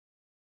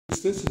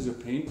This is a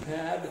paint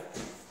pad.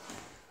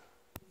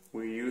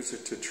 We use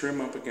it to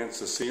trim up against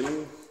the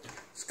ceiling.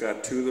 It's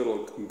got two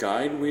little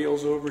guide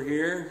wheels over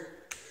here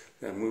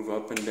that move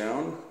up and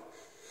down.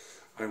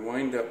 I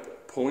wind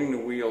up pulling the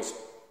wheels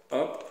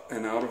up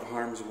and out of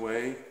harm's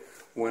way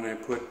when I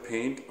put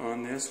paint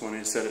on this, when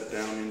I set it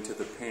down into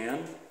the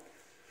pan.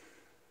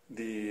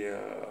 The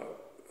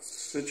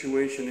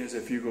situation is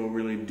if you go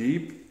really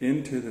deep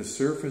into the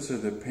surface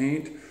of the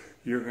paint,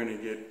 you're going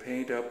to get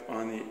paint up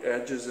on the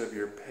edges of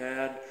your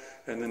pad,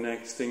 and the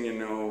next thing you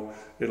know,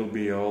 it'll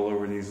be all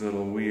over these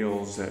little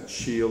wheels that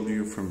shield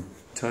you from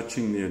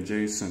touching the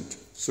adjacent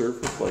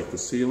surface like the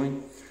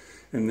ceiling,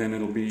 and then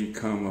it'll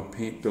become a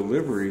paint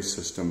delivery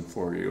system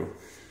for you.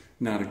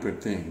 Not a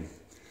good thing.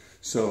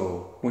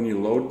 So when you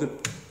load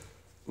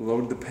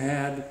the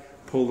pad,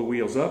 pull the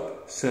wheels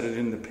up, set it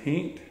in the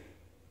paint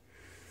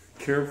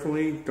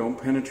carefully, don't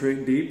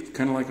penetrate deep,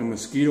 kind of like a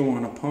mosquito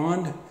on a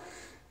pond,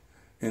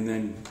 and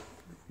then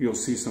you'll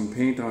see some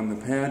paint on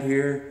the pad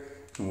here,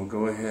 and we'll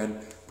go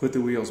ahead, put the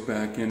wheels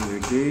back into the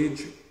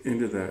gauge, and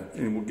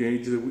we'll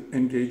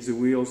engage the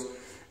wheels,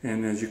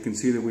 and as you can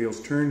see, the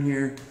wheels turn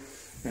here,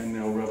 and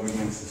they'll rub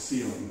against the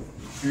ceiling.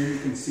 Here you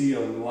can see a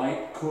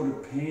light coat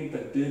of paint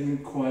that didn't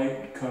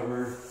quite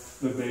cover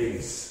the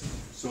base.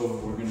 So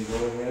we're going to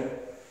go ahead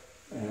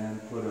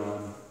and put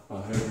on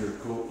a heavier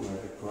coat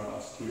right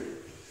across here.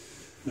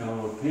 Now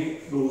when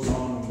paint goes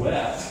on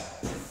wet,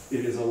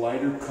 it is a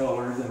lighter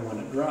color than when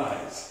it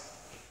dries.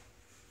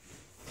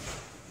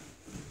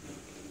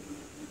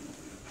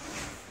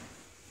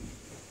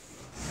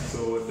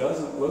 So it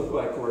doesn't look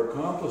like we're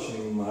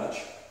accomplishing much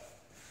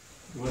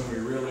when we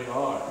really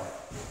are.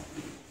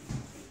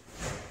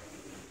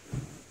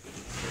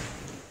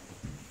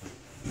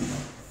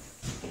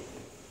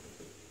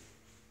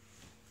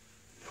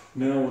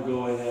 Now we'll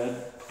go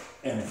ahead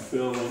and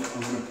fill in.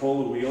 I'm going to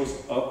pull the wheels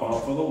up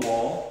off of the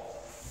wall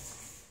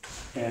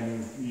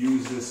and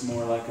use this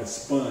more like a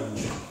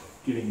sponge,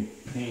 getting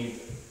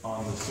paint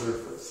on the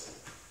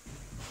surface.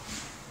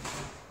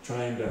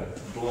 Trying to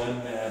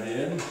blend that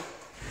in.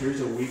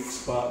 Here's a weak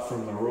spot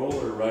from the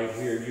roller right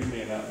here. You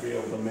may not be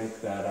able to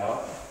make that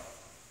out.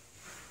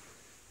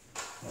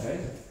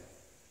 Okay.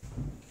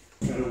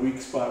 Got a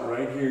weak spot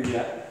right here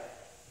yet.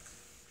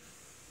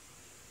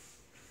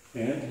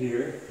 And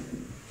here.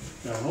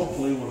 Now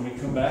hopefully when we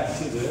come back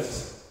to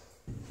this,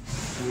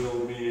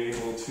 we'll be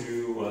able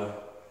to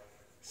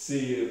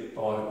see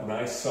a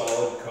nice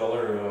solid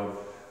color of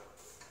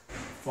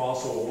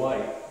fossil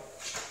white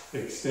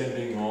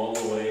extending all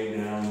the way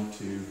down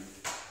to,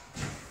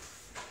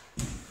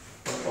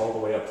 all the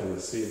way up to the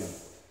ceiling.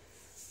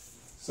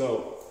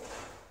 So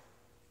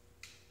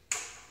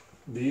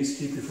these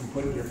keep you from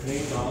putting your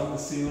paint on the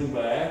ceiling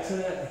by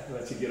accident,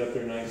 let you get up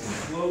there nice and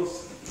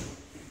close.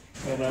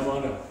 And I'm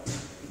on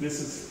this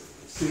is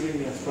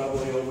ceiling that's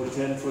probably over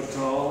 10 foot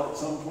tall at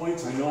some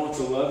points. I know it's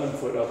 11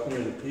 foot up near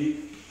the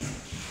peak,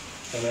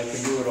 and I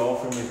can do it all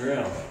from the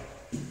ground.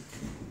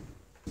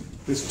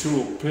 This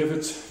tool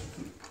pivots,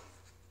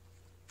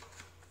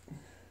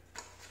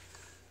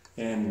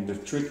 and the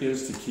trick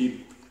is to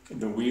keep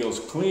the wheels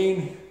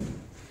clean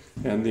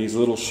and these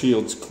little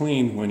shields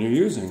clean when you're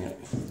using it.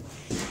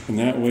 And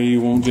that way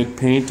you won't get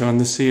paint on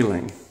the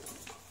ceiling.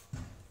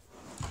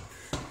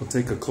 We'll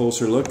take a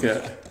closer look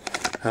at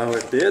how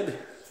it did.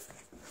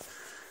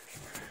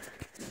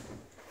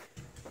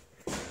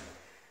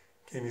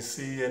 Can you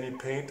see any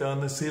paint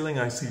on the ceiling?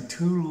 I see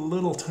two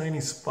little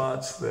tiny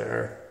spots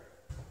there.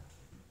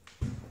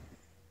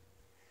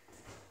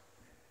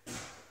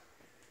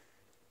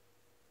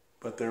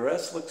 But the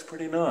rest looks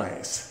pretty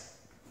nice.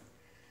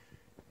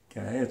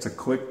 Okay, it's a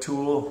quick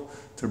tool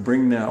to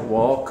bring that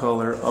wall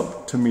color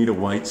up to meet a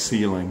white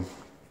ceiling.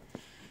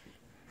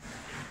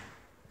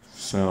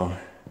 So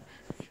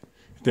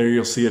there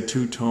you'll see a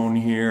two-tone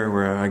here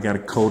where I got to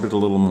coat it a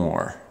little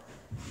more.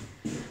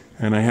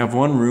 And I have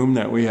one room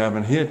that we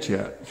haven't hit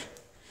yet.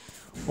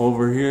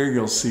 Over here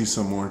you'll see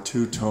some more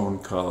two-tone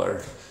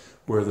color.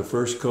 Where the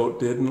first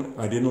coat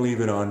I didn't leave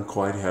it on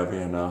quite heavy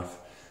enough.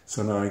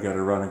 So now I got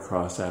to run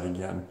across that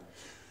again.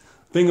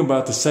 Thing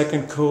about the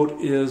second coat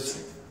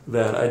is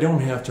that I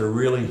don't have to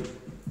really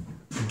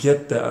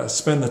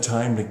spend the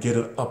time to get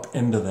it up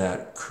into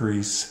that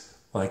crease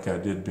like I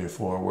did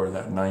before where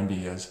that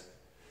 90 is.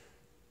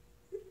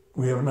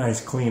 We have a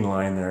nice clean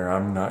line there.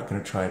 I'm not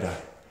going to try to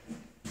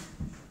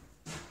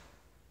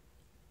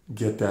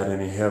get that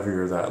any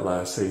heavier, that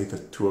last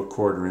eighth to a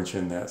quarter inch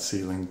in that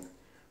ceiling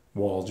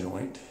wall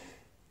joint.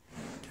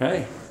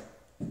 Okay.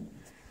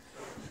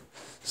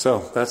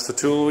 So that's the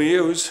tool we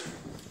use.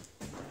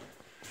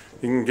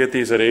 You can get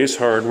these at Ace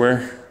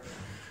Hardware,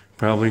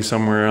 probably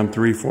somewhere around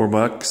 $3-4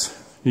 bucks.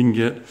 You can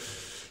get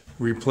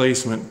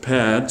replacement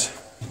pads.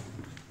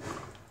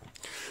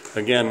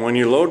 Again, when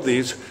you load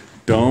these,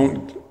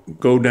 don't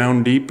go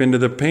down deep into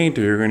the paint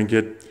or you're going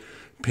to get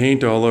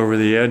paint all over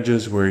the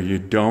edges where you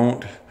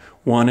don't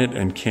want it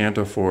and can't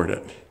afford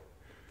it.